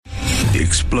The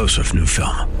explosive new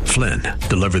film, Flynn,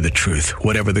 deliver the truth,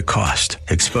 whatever the cost,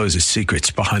 exposes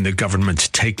secrets behind the government's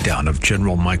takedown of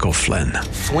General Michael Flynn.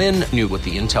 Flynn knew what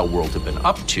the intel world had been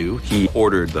up to. He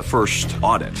ordered the first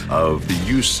audit of the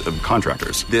use of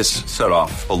contractors. This set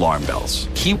off alarm bells.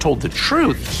 He told the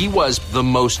truth. He was the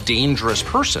most dangerous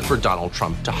person for Donald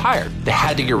Trump to hire. They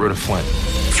had to get rid of Flynn.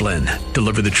 Flynn,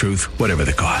 deliver the truth, whatever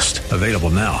the cost. Available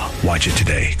now. Watch it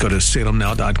today. Go to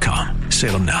salemnow.com.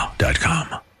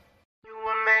 salemnow.com.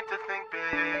 To think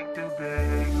big, too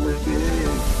big, big.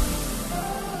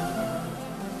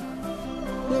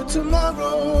 But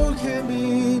tomorrow can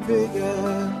be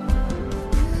bigger.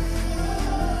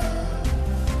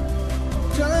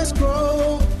 Just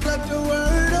grow, let the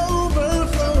word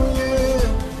overflow, yeah.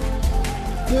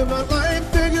 Live a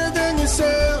life bigger than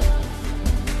yourself.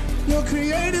 You're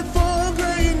created for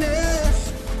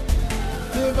greatness.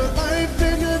 Live a life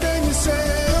bigger than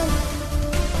yourself.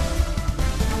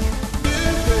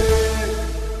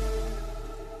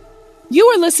 You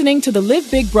are listening to the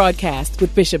Live Big broadcast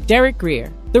with Bishop Derek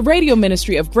Grier, the radio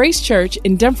ministry of Grace Church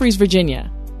in Dumfries, Virginia.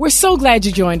 We're so glad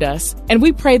you joined us, and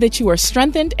we pray that you are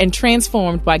strengthened and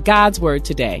transformed by God's word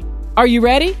today. Are you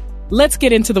ready? Let's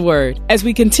get into the word as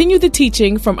we continue the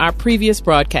teaching from our previous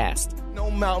broadcast.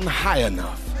 No mountain high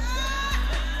enough.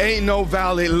 Ain't no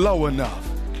valley low enough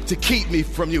to keep me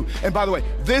from you. And by the way,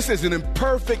 this is an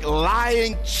imperfect,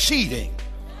 lying, cheating,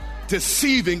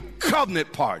 deceiving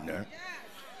covenant partner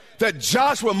that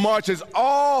Joshua marches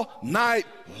all night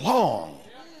long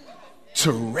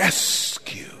to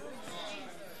rescue.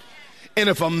 And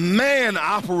if a man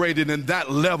operated in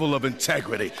that level of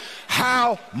integrity,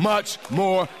 how much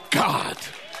more God?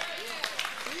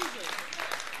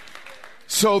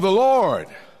 So the Lord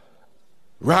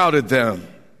routed them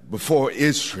before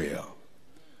Israel.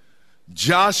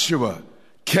 Joshua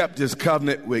kept his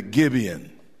covenant with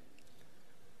Gibeon.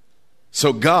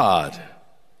 So God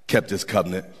kept his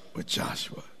covenant with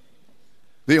Joshua.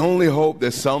 The only hope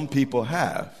that some people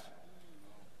have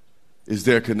is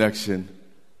their connection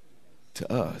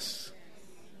to us,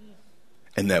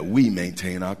 and that we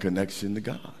maintain our connection to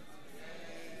God.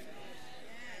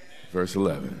 Verse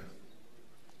 11.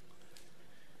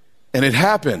 And it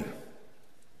happened.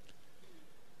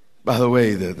 By the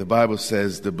way, the Bible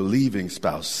says the believing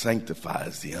spouse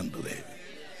sanctifies the unbelieving.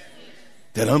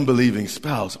 That unbelieving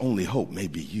spouse, only hope may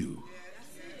be you.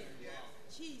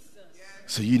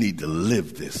 So you need to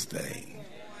live this thing,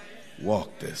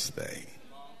 walk this thing.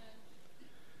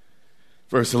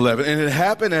 Verse 11, and it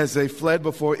happened as they fled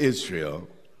before Israel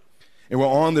and were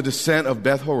on the descent of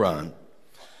Beth Horon,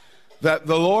 that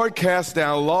the Lord cast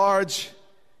down large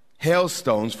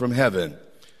hailstones from heaven.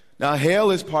 Now,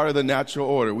 hail is part of the natural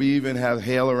order. We even have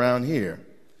hail around here.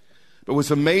 But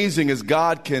what's amazing is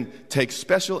God can take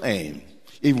special aim,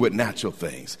 even with natural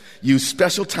things, use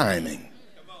special timing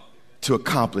to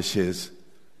accomplish his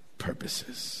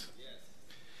purposes.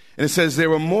 And it says there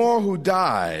were more who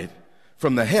died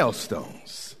from the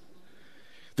hailstones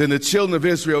than the children of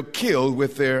Israel killed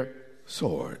with their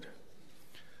sword.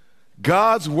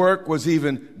 God's work was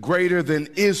even greater than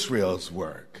Israel's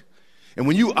work. And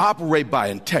when you operate by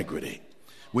integrity,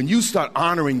 when you start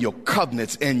honoring your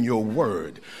covenants and your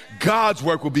word, God's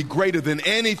work will be greater than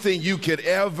anything you could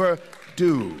ever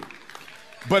do.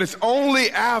 But it's only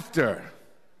after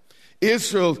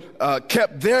Israel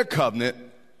kept their covenant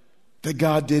that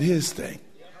God did his thing.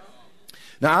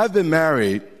 Now, I've been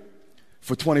married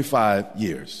for 25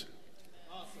 years.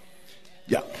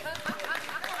 Yeah.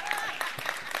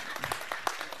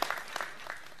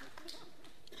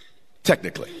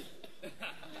 Technically.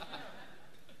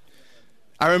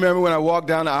 I remember when I walked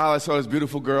down the aisle, I saw this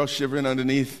beautiful girl shivering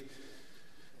underneath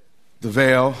the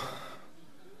veil.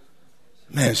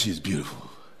 Man, she's beautiful.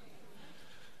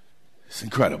 It's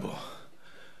incredible.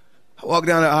 I walked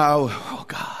down the aisle, oh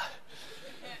God,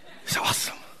 it's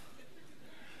awesome.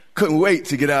 Couldn't wait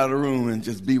to get out of the room and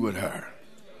just be with her.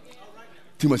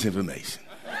 Too much information.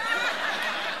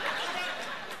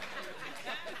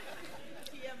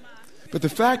 But the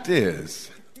fact is,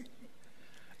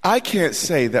 I can't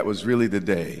say that was really the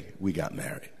day we got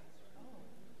married.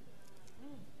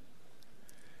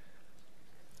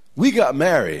 We got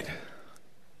married.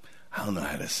 I don't know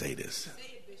how to say this.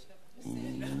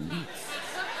 Ooh.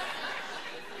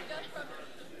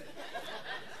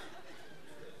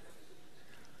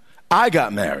 I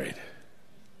got married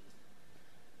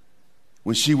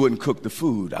when she wouldn't cook the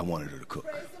food I wanted her to cook.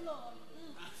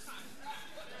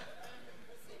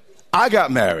 I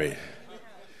got married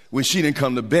when she didn't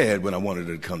come to bed when I wanted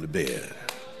her to come to bed.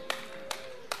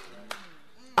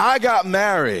 I got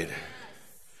married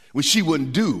when she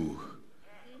wouldn't do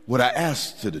what I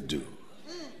asked her to do.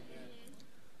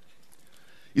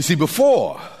 You see,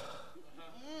 before,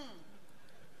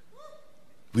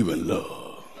 we were in love.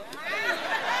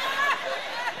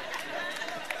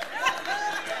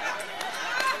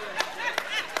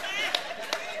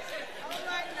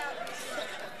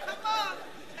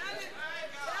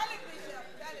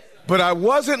 But I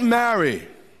wasn't married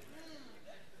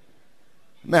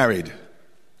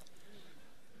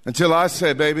until I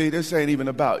said, baby, this ain't even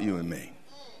about you and me.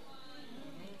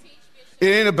 It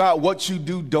ain't about what you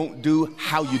do, don't do,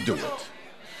 how you do it.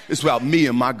 It's about me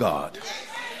and my God.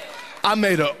 I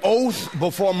made an oath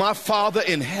before my Father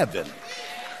in heaven.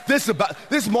 This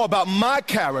is more about my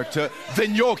character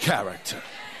than your character.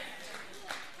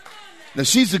 Now,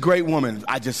 she's a great woman.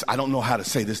 I don't know how to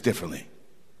say this differently.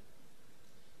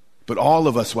 But all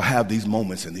of us will have these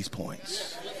moments and these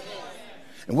points.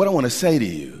 And what I want to say to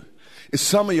you is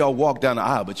some of y'all walk down the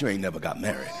aisle, but you ain't never got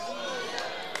married.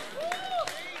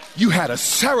 You had a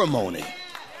ceremony,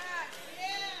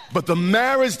 but the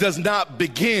marriage does not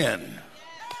begin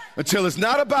until it's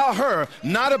not about her,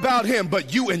 not about him,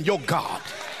 but you and your God.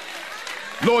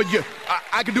 Lord,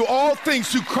 I can do all things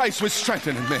through Christ which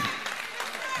strengthens me.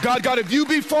 God, if you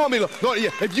be for me, Lord,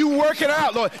 if you work it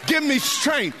out, Lord, give me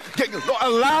strength. Lord,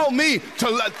 allow me to,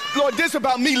 Lord, this is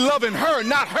about me loving her,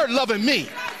 not her loving me.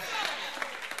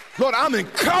 Lord, I'm in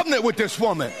covenant with this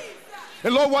woman.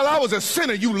 And Lord, while I was a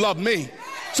sinner, you loved me.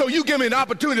 So you give me an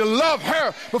opportunity to love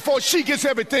her before she gets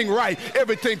everything right,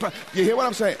 everything. You hear what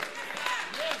I'm saying?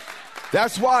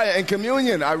 That's why in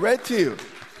communion, I read to you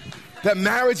that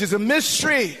marriage is a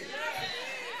mystery.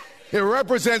 It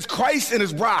represents Christ and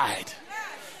his bride.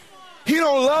 He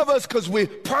don't love us because we're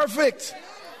perfect.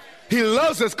 He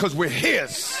loves us because we're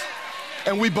his.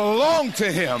 And we belong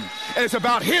to him. And it's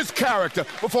about his character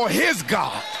before his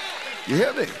God. You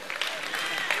hear me?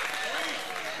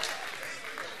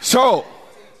 So,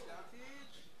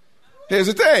 here's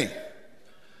the thing.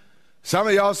 Some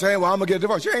of y'all saying, well, I'm going to get a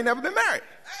divorce. You ain't never been married.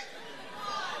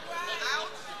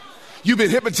 You've been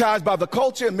hypnotized by the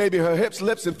culture and maybe her hips,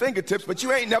 lips, and fingertips, but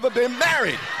you ain't never been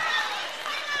married.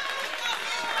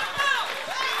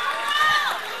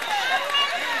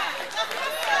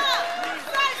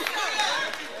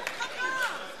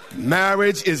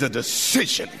 Marriage is a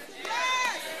decision.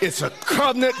 It's a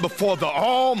covenant before the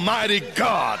Almighty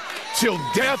God till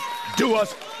death do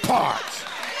us part.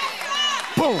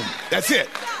 Boom. That's it.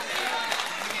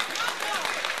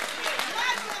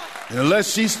 And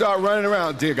unless she start running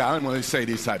around, dear God, I don't want to say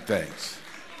these type things.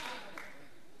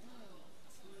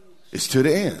 It's to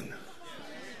the end.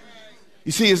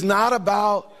 You see, it's not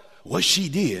about what she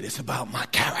did. It's about my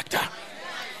character.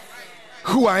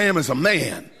 Who I am as a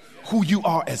man. Who you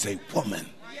are as a woman.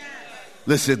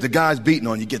 Listen, if the guy's beating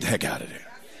on you, get the heck out of there.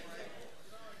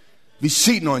 If he's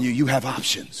cheating on you, you have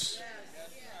options.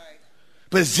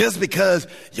 But it's just because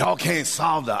y'all can't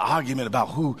solve the argument about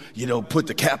who, put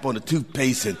the cap on the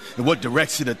toothpaste and what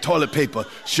direction the toilet paper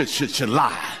should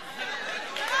lie.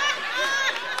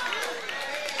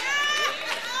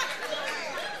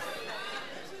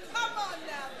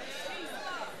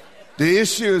 The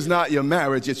issue is not your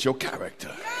marriage, it's your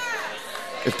character.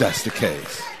 If that's the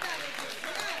case.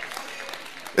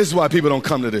 This is why people don't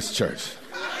come to this church.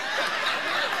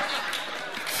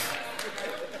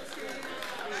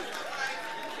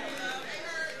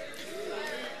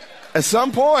 At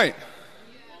some point,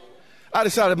 I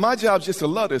decided my job is just to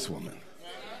love this woman.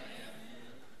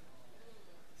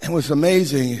 And what's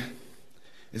amazing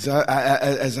is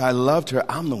as I loved her,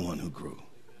 I'm the one who grew.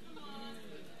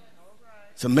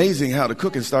 It's amazing how the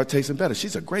cooking started tasting better.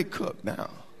 She's a great cook now.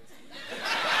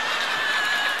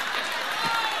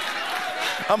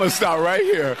 I'm going to stop right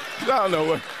here. I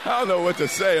don't know what to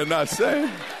say or not say.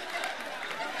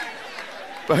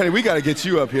 But honey, we got to get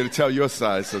you up here to tell your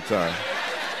side sometime.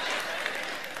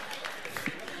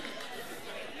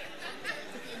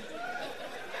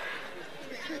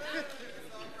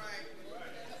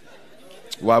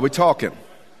 While we're talking,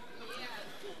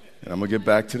 and I'm going to get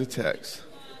back to the text.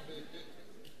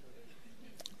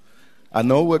 I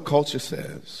know what culture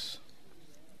says.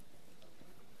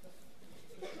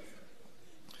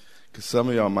 Because some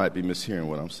of y'all might be mishearing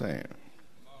what I'm saying.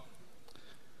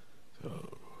 So,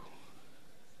 you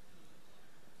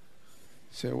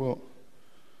say, well,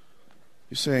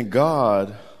 you're saying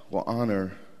God will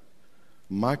honor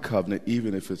my covenant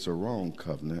even if it's a wrong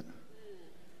covenant.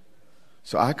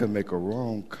 So I can make a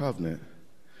wrong covenant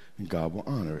and God will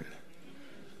honor it.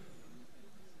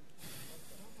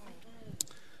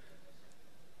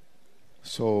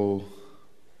 So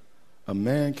a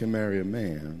man can marry a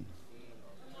man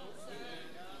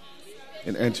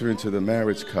and enter into the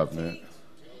marriage covenant.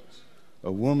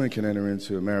 A woman can enter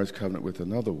into a marriage covenant with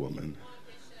another woman.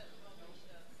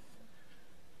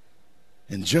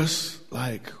 And just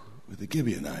like with the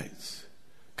Gibeonites,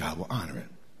 God will honor it.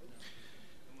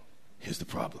 Here's the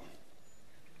problem.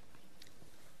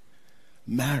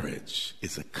 Marriage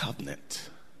is a covenant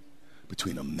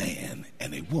between a man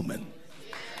and a woman.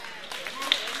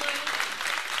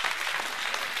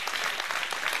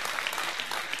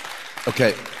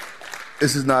 Okay,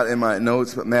 this is not in my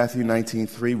notes, but Matthew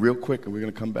 19:3, real quick, and we're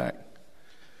going to come back.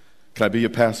 Can I be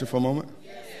your pastor for a moment?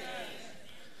 Yes.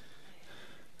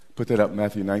 Put that up,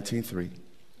 Matthew 19:3.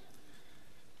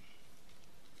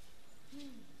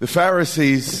 The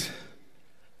Pharisees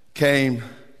came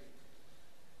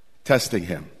testing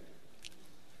him.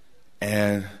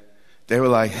 And they were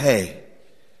like, hey,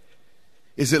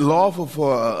 is it lawful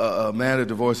for a man to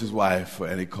divorce his wife for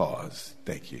any cause?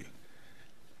 Thank you.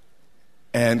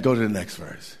 And go to the next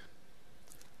verse.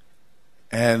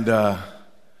 And, all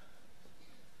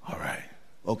right,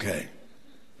 okay.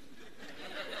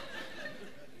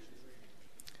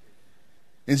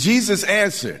 And Jesus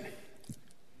answered.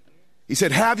 He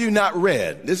said, have you not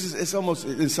read? It's almost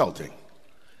insulting.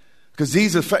 Because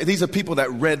these are people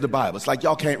that read the Bible. It's like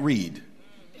y'all can't read.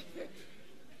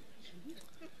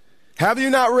 Have you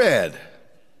not read?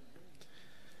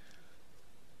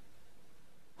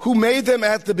 Who made them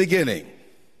at the beginning?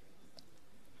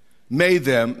 Made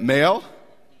them male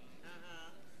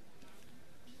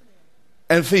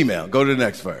and female. Go to the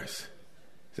next verse.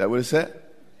 Is that what it said?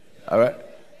 All right.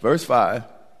 Verse 5.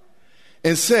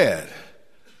 And said,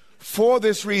 for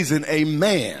this reason, a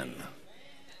man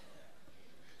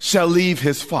shall leave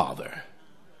his father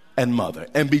and mother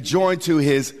and be joined to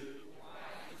his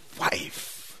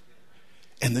wife,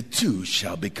 and the two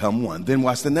shall become one. Then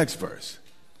watch the next verse.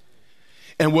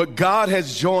 And what God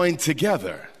has joined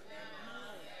together,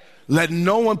 let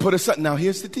no one put asunder. Now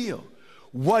here's the deal.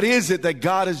 What is it that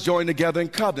God has joined together in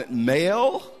covenant?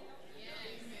 Male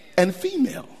and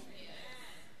female.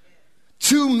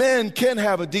 Two men can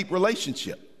have a deep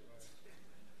relationship,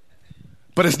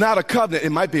 but it's not a covenant.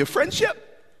 It might be a friendship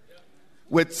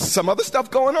with some other stuff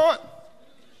going on.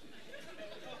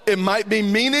 It might be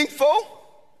meaningful,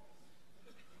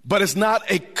 but it's not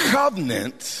a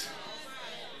covenant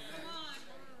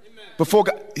before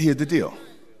God. Here's the deal.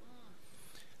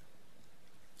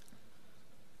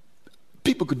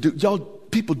 People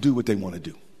do what they want to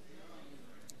do.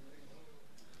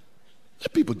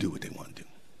 Let people do what they want to do.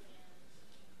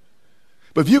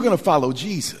 But if you're going to follow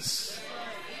Jesus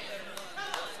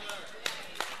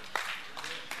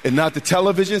and not the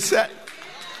television set,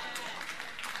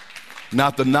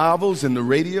 not the novels and the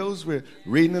radios we're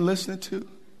reading and listening to,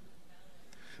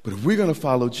 but if we're going to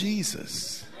follow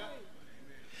Jesus,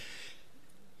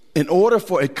 in order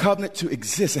for a covenant to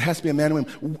exist, it has to be a man and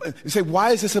woman. You say,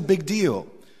 why is this a big deal?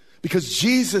 Because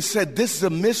Jesus said this is a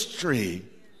mystery.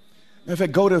 In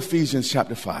fact, go to Ephesians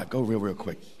chapter 5. Go real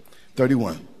quick.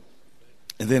 31.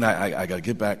 And then I got to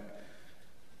get back,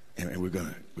 and we're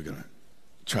gonna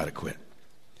try to quit.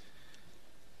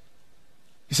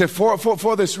 He said,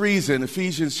 for this reason,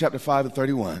 Ephesians chapter 5 and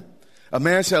 31, a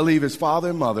man shall leave his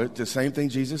father and mother, the same thing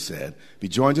Jesus said, be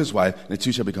joined to his wife, and the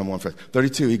two shall become one flesh.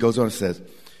 32, he goes on and says,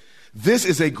 this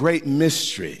is a great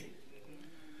mystery,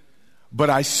 but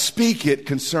I speak it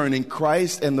concerning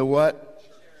Christ and the what?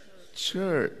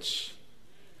 Church.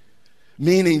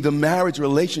 Meaning the marriage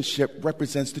relationship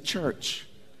represents the church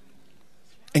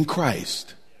and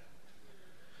Christ.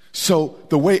 So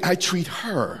the way I treat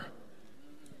her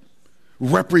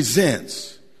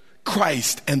represents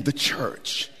Christ and the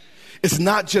church. It's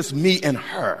not just me and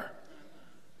her.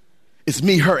 It's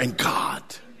me, her, and God.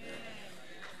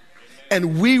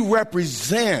 And we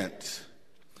represent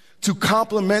two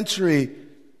complementary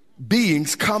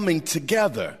beings coming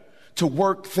together to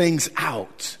work things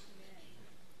out.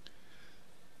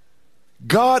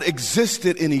 God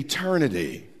existed in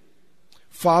eternity,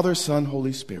 Father, Son,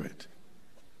 Holy Spirit.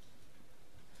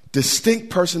 Distinct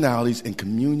personalities in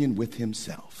communion with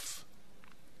himself.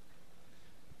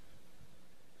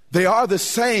 They are the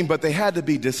same, but they had to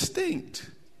be distinct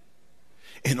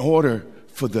in order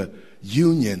for the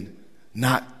union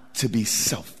not to be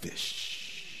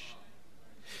selfish.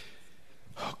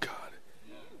 Oh, God.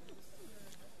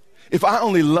 If I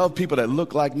only love people that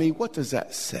look like me, what does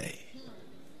that say?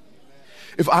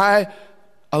 If I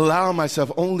allow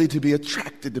myself only to be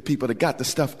attracted to people that got the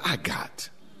stuff I got,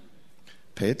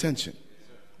 pay attention.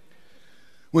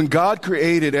 When God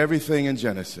created everything in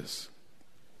Genesis,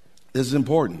 this is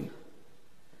important.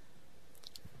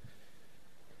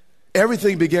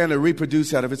 Everything began to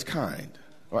reproduce out of its kind,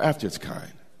 or after its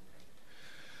kind.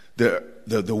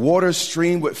 The water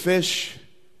streamed with fish.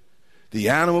 The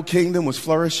animal kingdom was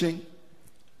flourishing.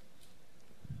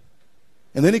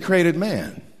 And then he created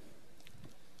man.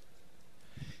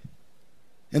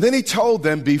 And then he told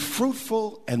them, be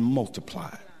fruitful and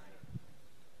multiply.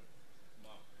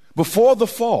 Before the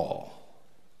fall,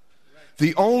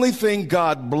 the only thing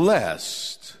God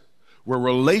blessed were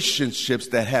relationships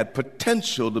that had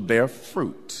potential to bear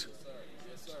fruit.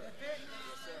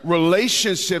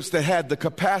 Relationships that had the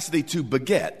capacity to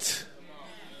beget.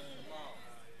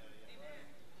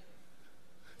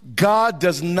 God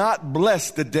does not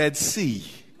bless the Dead Sea.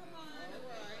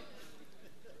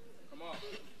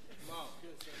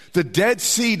 The Dead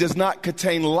Sea does not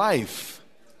contain life.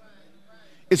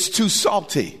 It's too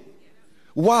salty.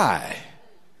 Why?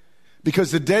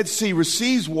 Because the Dead Sea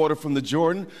receives water from the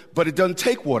Jordan, but it doesn't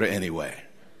take water anyway.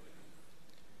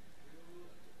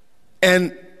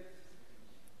 And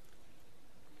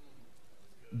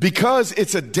because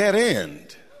it's a dead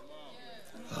end.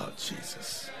 Oh,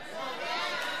 Jesus.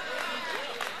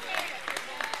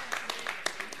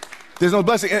 There's no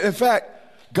blessing. In fact,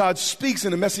 God speaks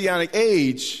in the Messianic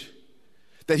age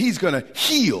that he's going to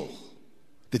heal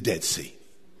the Dead Sea.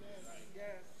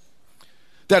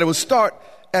 That it will start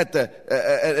at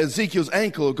Ezekiel's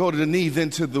ankle, go to the knee, then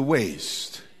to the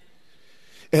waist.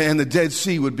 And the Dead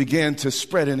Sea would begin to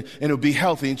spread, and it would be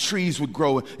healthy, and trees would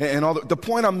grow. And all the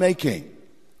point I'm making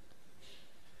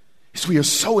is we are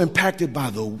so impacted by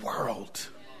the world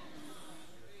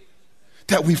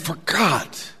that we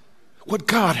forgot what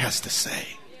God has to say.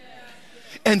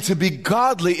 And to be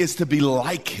godly is to be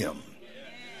like him.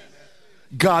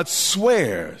 God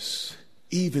swears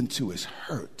even to his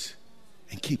hurt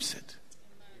and keeps it.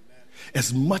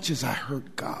 As much as I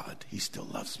hurt God, he still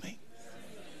loves me.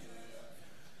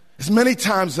 As many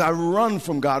times as I ran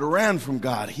from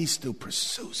God, he still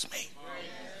pursues me.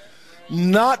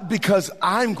 Not because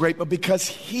I'm great, but because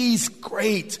he's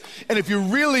great. And if you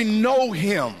really know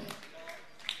him,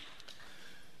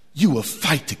 you will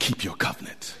fight to keep your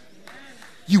covenant.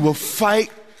 You will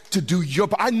fight to do your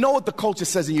part. I know what the culture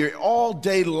says in here all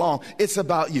day long. It's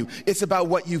about you. It's about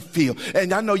what you feel.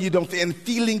 And I know you don't feel. And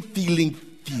feeling.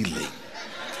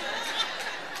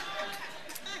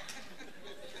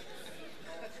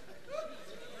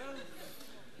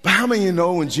 But how many of you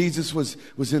know when Jesus was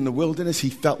in the wilderness, he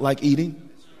felt like eating?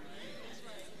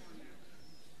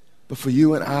 But for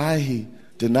you and I, he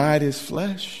denied his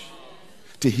flesh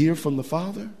to hear from the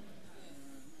Father.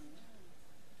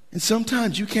 And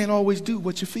sometimes you can't always do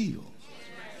what you feel.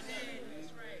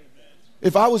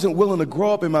 If I wasn't willing to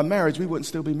grow up in my marriage, we wouldn't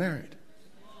still be married.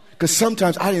 Because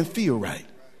sometimes I didn't feel right.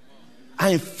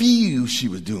 I didn't feel she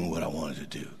was doing what I wanted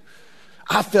to do.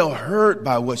 I felt hurt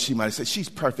by what she might have said. She's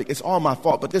perfect. It's all my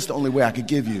fault, but this is the only way I could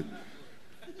give you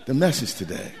the message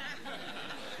today.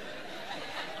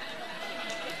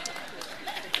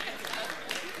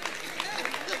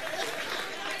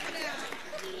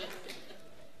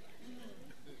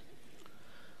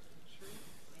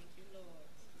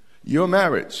 Your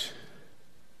marriage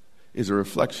is a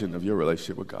reflection of your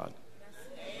relationship with God.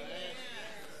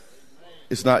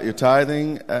 It's not your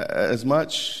tithing as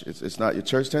much. It's not your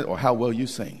church tent or how well you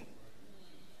sing.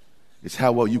 It's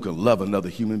how well you can love another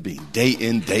human being day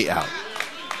in, day out.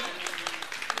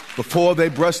 Before they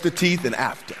brush their teeth and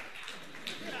after.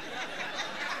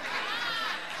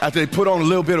 After they put on a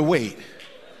little bit of weight.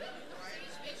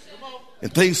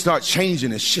 And things start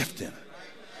changing and shifting.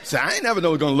 Say, I ain't never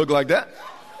know it's going to look like that.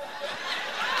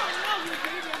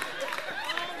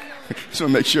 Just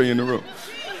want to make sure you're in the room.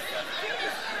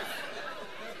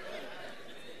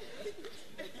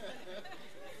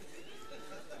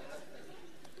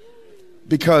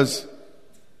 Because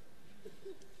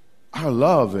our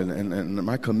love and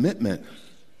my commitment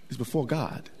is before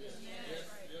God.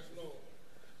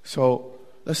 So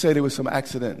let's say there was some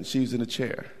accident and she was in a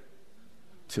chair.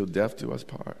 Till death do us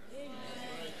part.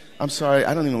 I'm sorry,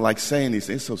 I don't even like saying these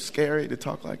things. It's so scary to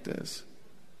talk like this.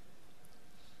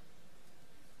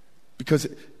 Because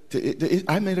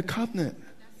I made a covenant.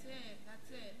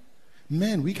 That's it.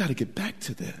 Man, we got to get back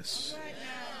to this.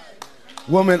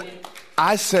 Woman,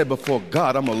 I said before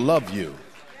God, I'm going to love you.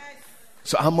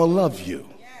 So I'm going to love you.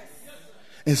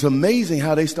 It's amazing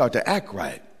how they start to act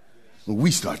right when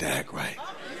we start to act right.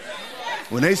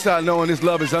 When they start knowing this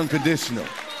love is unconditional.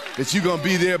 That you're going to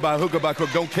be there by hook or by crook.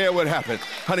 Don't care what happens.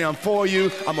 Honey, I'm for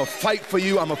you. I'm going to fight for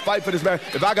you. I'm going to fight for this marriage.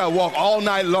 If I got to walk all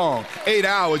night long, 8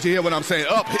 hours, you hear what I'm saying?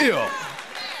 Uphill.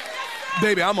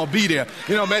 Baby, I'm going to be there.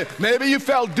 You know, maybe you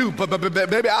felt duped, but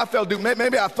maybe I felt duped.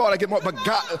 Maybe I thought I'd get more. But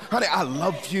God, honey, I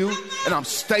love you, and I'm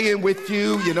staying with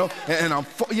you, you know, and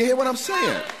you hear what I'm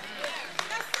saying?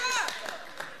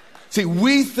 See,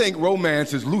 we think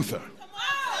romance is Luther.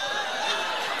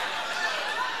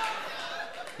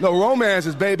 No, romance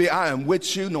is, baby, I am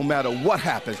with you no matter what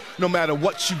happens, no matter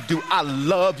what you do. I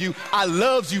love you. I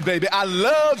loves you, baby. I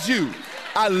loves you.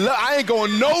 I ain't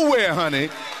going nowhere, honey.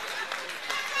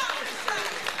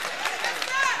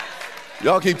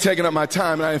 Y'all keep taking up my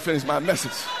time and I ain't finished my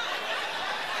message.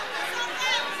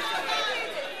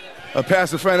 A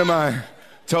pastor friend of mine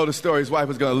told a story. His wife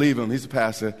was going to leave him. He's a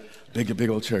pastor, big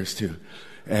old church too.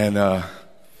 And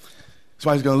his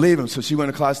wife was going to leave him, so she went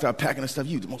in the closet, started packing her stuff.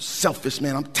 You the most selfish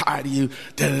man. I'm tired of you.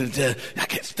 I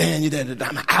can't stand you.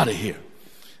 I'm out of here.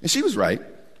 And she was right.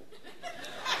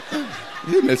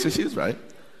 He admits it. She was right.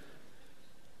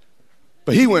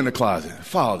 But he went in the closet,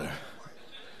 followed her,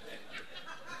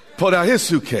 pulled out his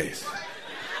suitcase,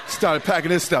 started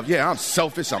packing his stuff. Yeah, I'm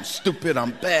selfish. I'm stupid.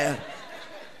 I'm bad.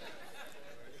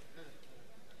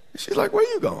 And she's like, where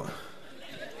you going?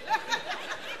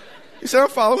 He said, I'm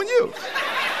following you.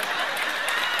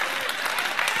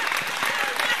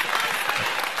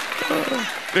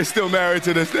 They're still married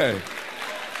to this day.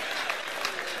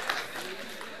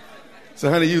 So,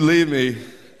 honey, you leave me.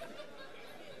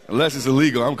 Unless it's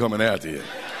illegal, I'm coming after you.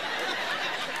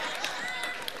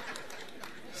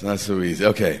 It's not so easy.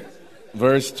 Okay.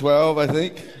 Verse 12, I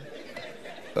think,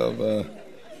 of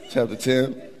chapter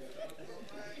 10.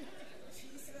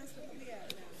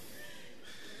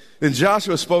 Then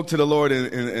Joshua spoke to the Lord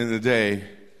in the day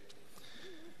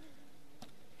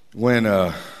when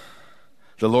the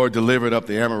Lord delivered up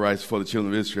the Amorites for the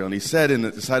children of Israel. And he said in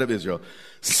the sight of Israel,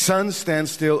 sun stand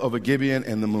still over Gibeon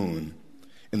and the moon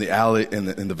in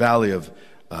the valley of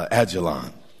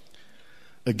Ajalon.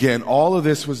 Again, all of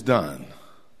this was done,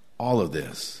 all of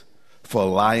this, for a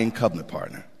lying covenant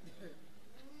partner.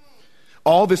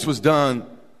 All this was done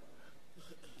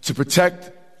to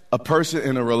protect a person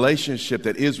in a relationship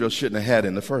that Israel shouldn't have had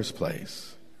in the first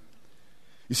place.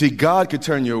 You see, God could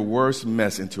turn your worst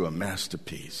mess into a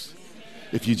masterpiece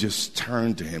if you just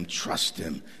turn to him, trust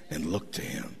him, and look to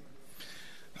him.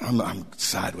 I'm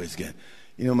sideways again.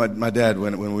 You know, my dad,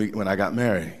 when I got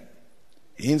married,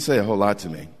 he didn't say a whole lot to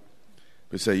me.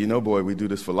 But he said, you know, boy, we do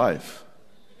this for life.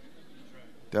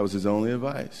 That was his only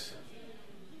advice.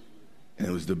 And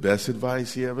it was the best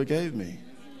advice he ever gave me.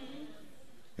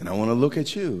 And I want to look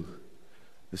at you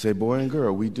and say, boy and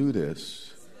girl, we do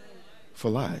this for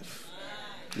life.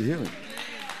 You hear me?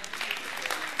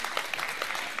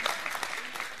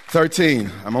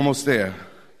 13, I'm almost there.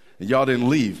 And y'all didn't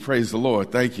leave. Praise the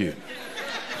Lord. Thank you.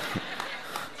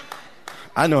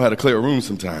 I know how to clear a room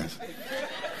sometimes.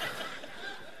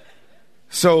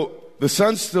 So the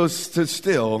sun stood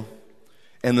still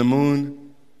and the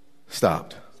moon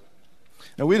stopped.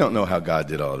 Now, we don't know how God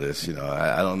did all this, you know.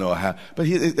 I don't know how. But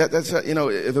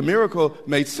if a miracle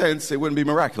made sense, it wouldn't be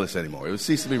miraculous anymore. It would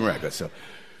cease to be miraculous.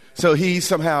 So he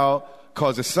somehow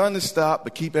caused the sun to stop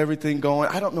but keep everything going.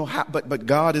 I don't know how, but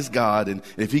God is God. And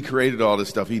if he created all this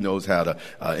stuff, he knows how to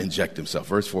inject himself.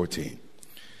 Verse 14.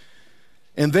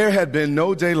 And there had been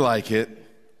no day like it,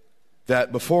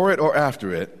 that before it or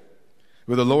after it,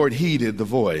 where the Lord heeded the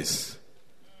voice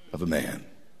of a man.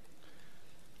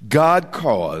 God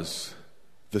caused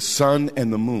the sun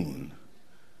and the moon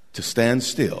to stand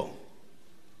still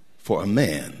for a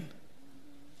man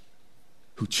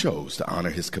who chose to honor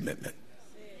his commitment,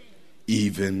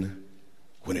 even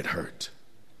when it hurt.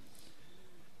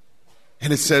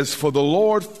 And it says, for the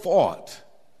Lord fought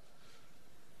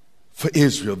for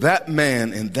Israel, that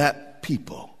man and that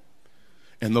people,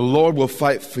 and the Lord will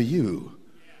fight for you,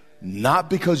 not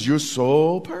because you're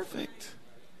so perfect,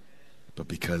 but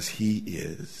because he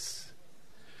is.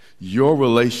 Your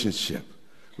relationship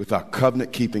with our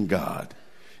covenant-keeping God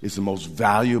is the most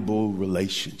valuable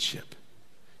relationship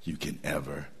you can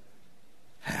ever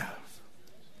have.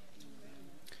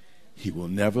 He will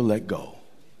never let go,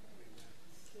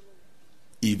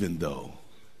 even though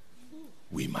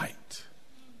we might.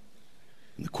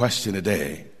 And the question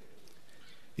today,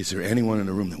 is there anyone in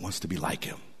the room that wants to be like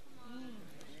him?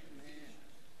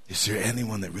 Is there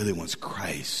anyone that really wants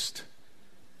Christ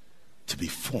to be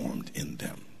formed in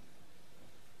them?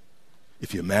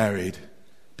 If you're married,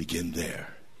 begin there.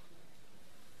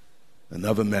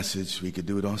 Another message, we could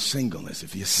do it on singleness.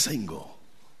 If you're single,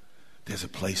 there's a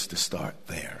place to start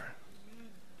there.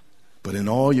 But in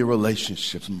all your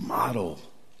relationships, model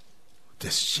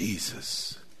this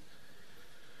Jesus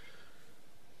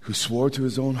who swore to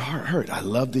his own heart, I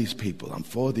love these people, I'm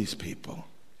for these people.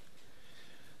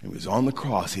 And he was on the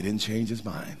cross, he didn't change his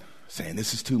mind, saying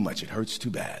this is too much, it hurts too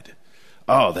bad.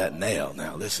 Oh, that nail.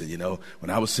 Now, listen, you know, when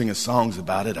I was singing songs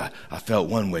about it, I felt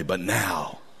one way. But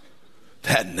now,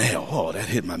 that nail, oh, that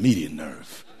hit my median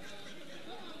nerve.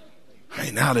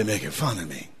 Hey, now they're making fun of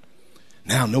me.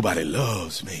 Now nobody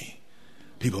loves me.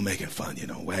 people making fun,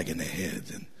 wagging their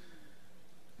heads. And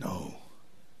no,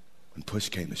 when push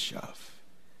came to shove,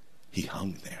 he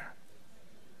hung there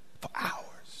for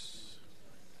hours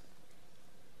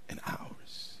and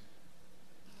hours.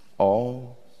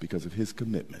 All because of his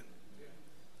commitment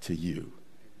to you.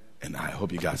 And I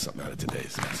hope you got something out of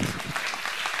today's message.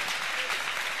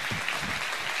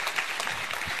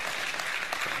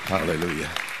 Hallelujah.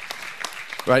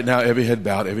 Right now, every head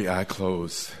bowed, every eye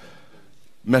closed.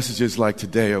 Messages like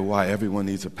today are why everyone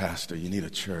needs a pastor. You need a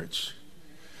church.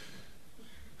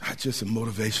 Not just a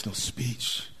motivational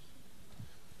speech.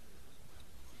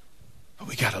 But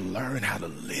we got to learn how to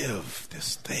live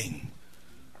this thing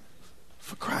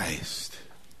for Christ.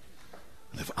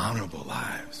 Live honorable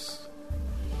lives.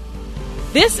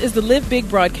 This is the Live Big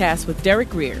broadcast with Derek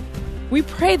Grier. We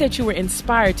pray that you were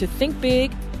inspired to think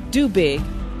big, do big,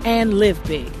 and live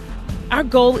big. Our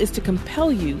goal is to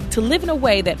compel you to live in a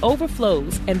way that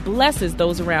overflows and blesses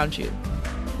those around you.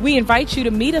 We invite you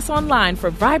to meet us online for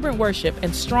vibrant worship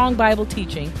and strong Bible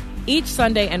teaching each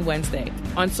Sunday and Wednesday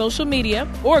on social media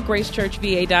or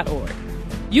gracechurchva.org.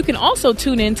 You can also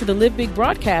tune in to the Live Big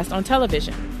broadcast on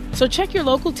television. So check your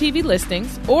local TV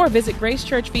listings or visit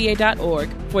gracechurchva.org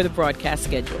for the broadcast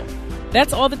schedule.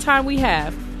 That's all the time we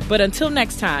have. But until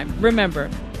next time, remember,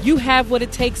 you have what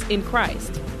it takes in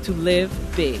Christ to live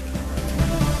big.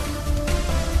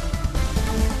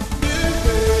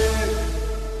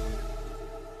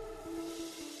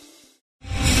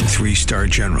 Three-star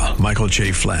General Michael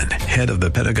J. Flynn, head of the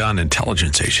Pentagon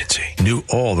Intelligence Agency, knew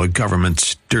all the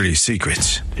government's dirty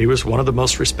secrets. He was one of the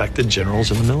most respected generals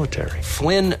in the military.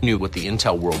 Flynn knew what the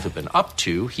intel world had been up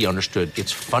to. He understood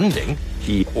its funding.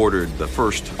 He ordered the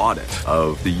first audit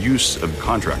of the use of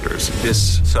contractors.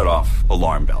 This set off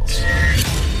alarm bells.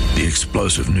 The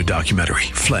explosive new documentary,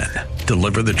 Flynn,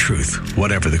 Deliver the Truth,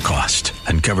 Whatever the Cost,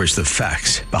 uncovers the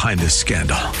facts behind this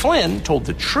scandal. Flynn told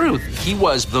the truth. He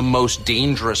was the most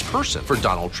dangerous person for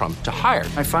Donald Trump to hire.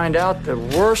 I find out the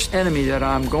worst enemy that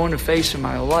I'm going to face in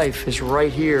my life is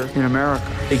right here in America.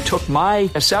 They took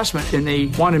my assessment and they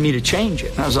wanted me to change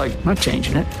it. And I was like, I'm not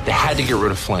changing it. They had to get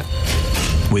rid of Flynn.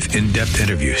 With in-depth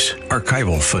interviews,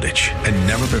 archival footage, and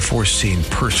never-before-seen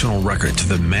personal records of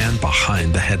the man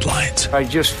behind the headlines. I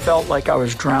just felt like I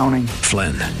was drowning.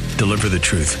 Flynn, Deliver the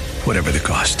Truth, Whatever the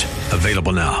Cost.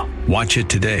 Available now. Watch it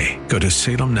today. Go to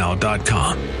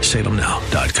salemnow.com.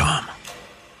 salemnow.com.